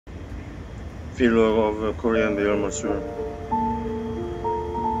Epilogue of Korean Male MASSEUR.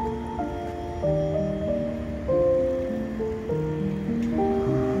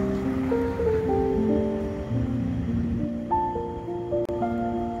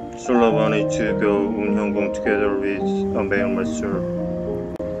 Sola wanted to go UNHYUNGUNG together with a male masseur.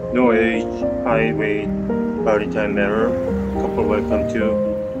 No age, height, weight, body type matter. Couple welcome to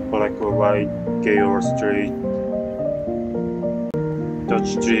black or white, gay or straight.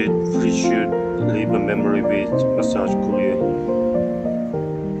 Dutch Street Free should leave a memory with Massage Korea.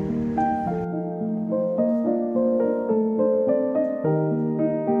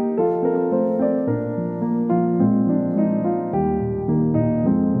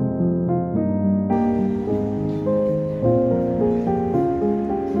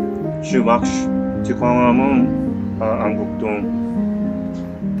 주막시 광화문 안국동.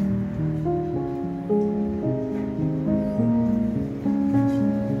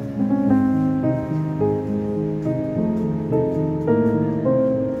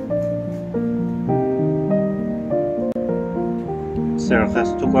 C'est un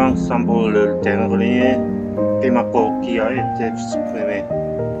restaurant symbole le dernier Bimako qui a été supprimé.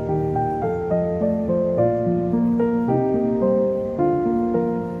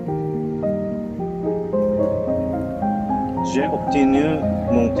 J'ai obtenu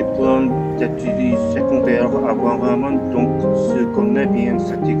mon diplôme d'études secondaires à Guangzhou, donc je connais bien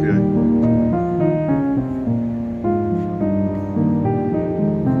cette école.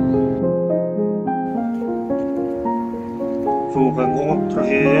 Vous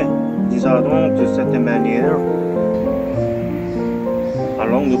rencontrez des adultes de cette manière.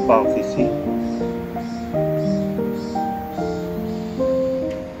 Allons-nous par ici.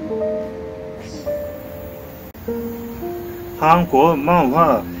 Hanguo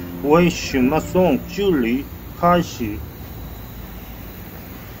manhwa为什么从这里开始？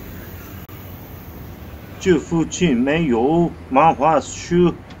这附近没有漫画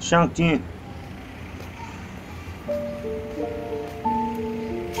书商店。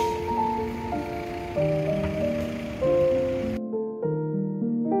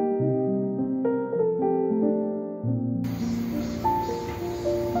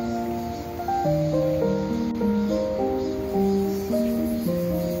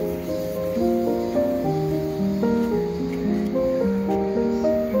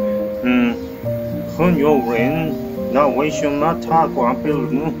很有人，那为什么他关闭了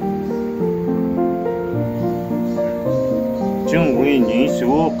呢？因为你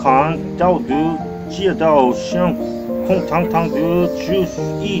所看到的街道上空荡荡的，就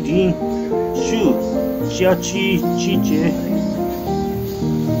一定是夏季季节，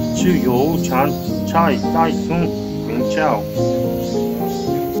只有才带送名校。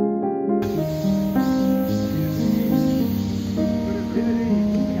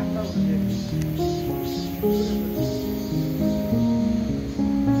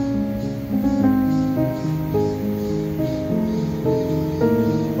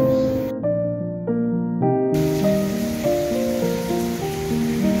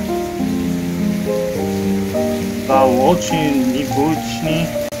把我去你不去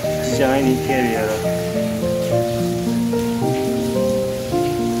下你carriera.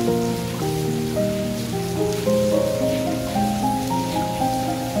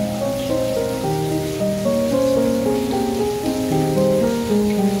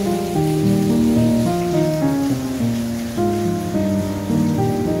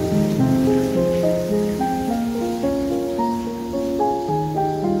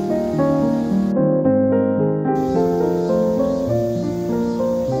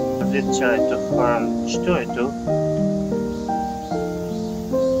 Что это?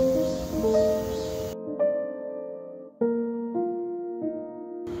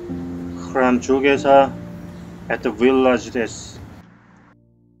 храм 쪽에서 at the village this.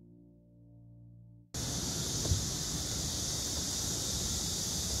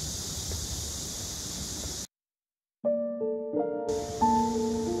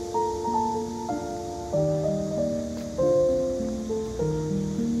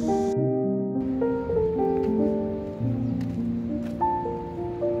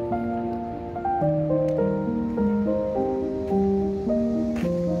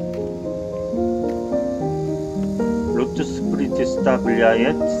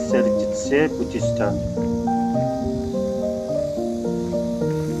 Представляет сердце буддиста.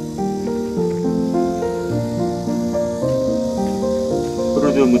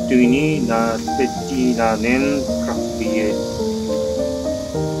 Produmutuini na petinanen krakbiye.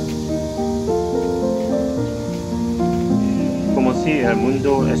 Como si el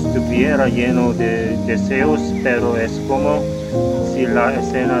mundo estuviera lleno de deseos, pero es como si la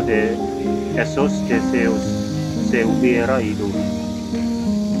escena de esos deseos se hubiera ido.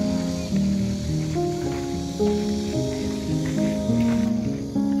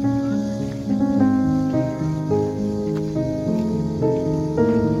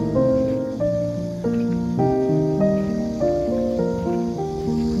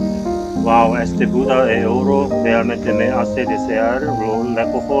 Wow, este Buda de oro realmente me hace desear lo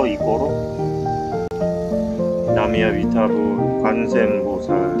recojo y coro. Namia Vitabu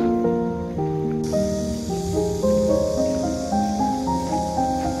관세음보살.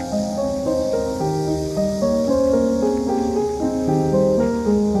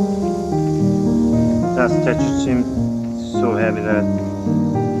 That statue seems so heavy that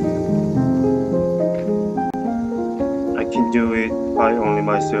I can do it by only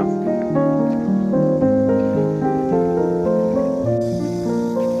myself.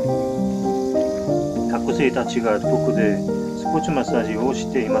 Takusei tachi ga boku de sports massageを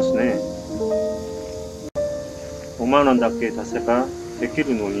していますね。5万円だけ出せばでき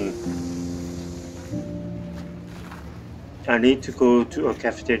るのに。I need to go to a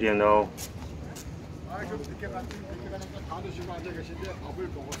cafeteria now.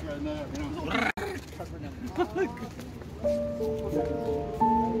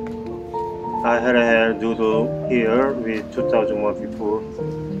 I had a hair doodle here with 2001 before.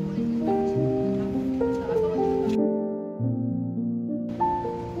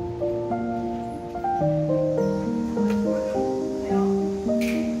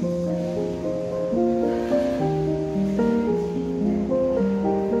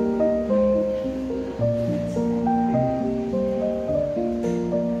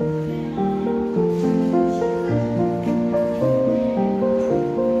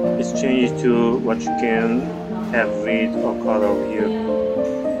 Change to what you can have with or color over here.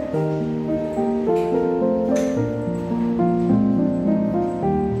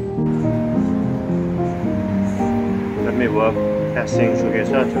 Let me walk passing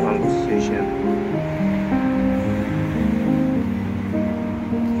쪽에서 to 한국 station.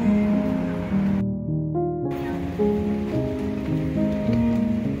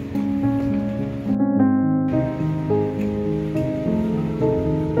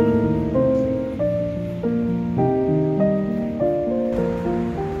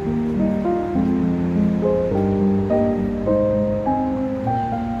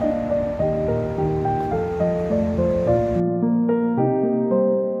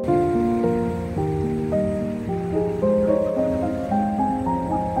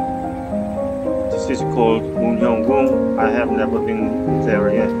 This is called UNHYUNGUNG. I have never been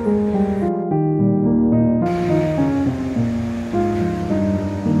there yet.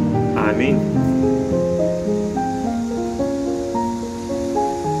 I mean,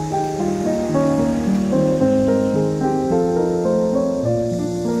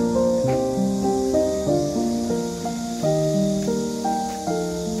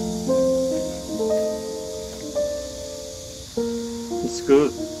 it's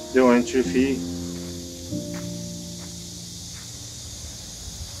good. No entry fee.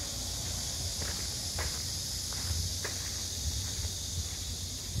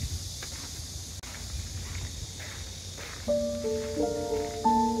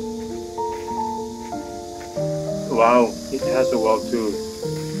 Wow, it has a wall too.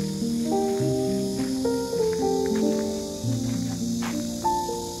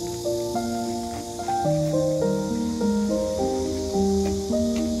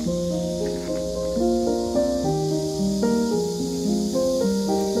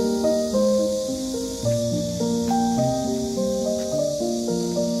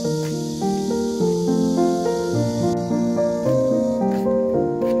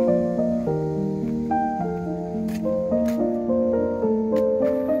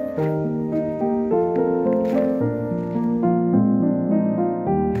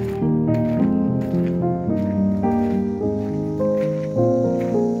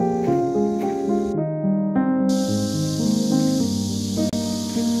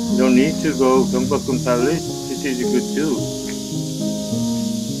 Don't need to go Gyeongbokgung Palace. This is good too.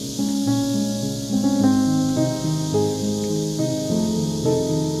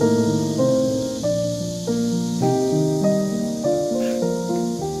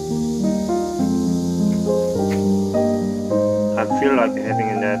 I feel like having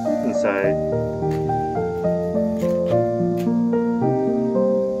a nap inside.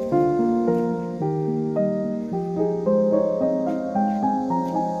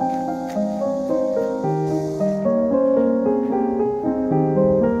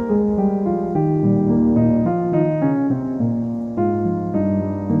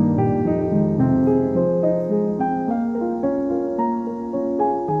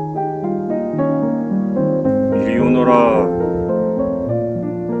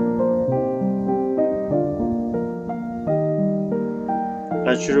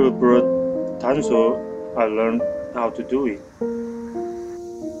 natural birth dance, so I learned how to do it.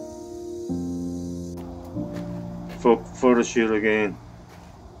 Photo shoot again.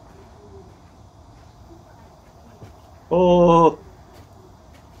 Oh,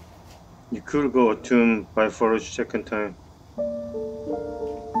 you could go tune by photo shoot second time.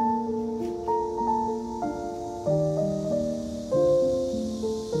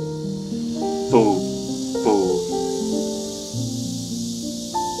 Vogue.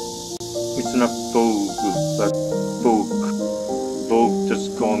 It's not Vogue, but Vogue. Vogue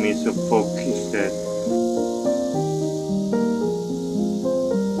just call me so folk instead.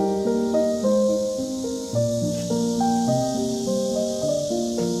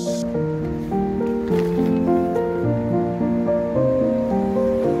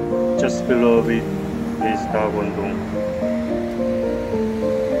 Just below it is Dawon-dong.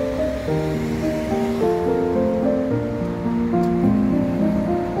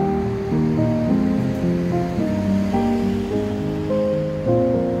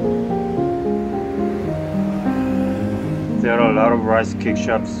 There are a lot of rice cake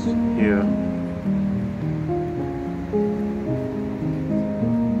shops here.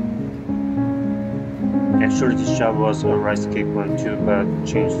 Actually, this shop was a rice cake one too, but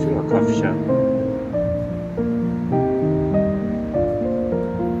changed to a coffee shop.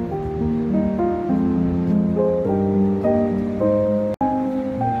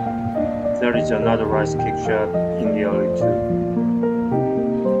 There is another rice cake shop in the alley too.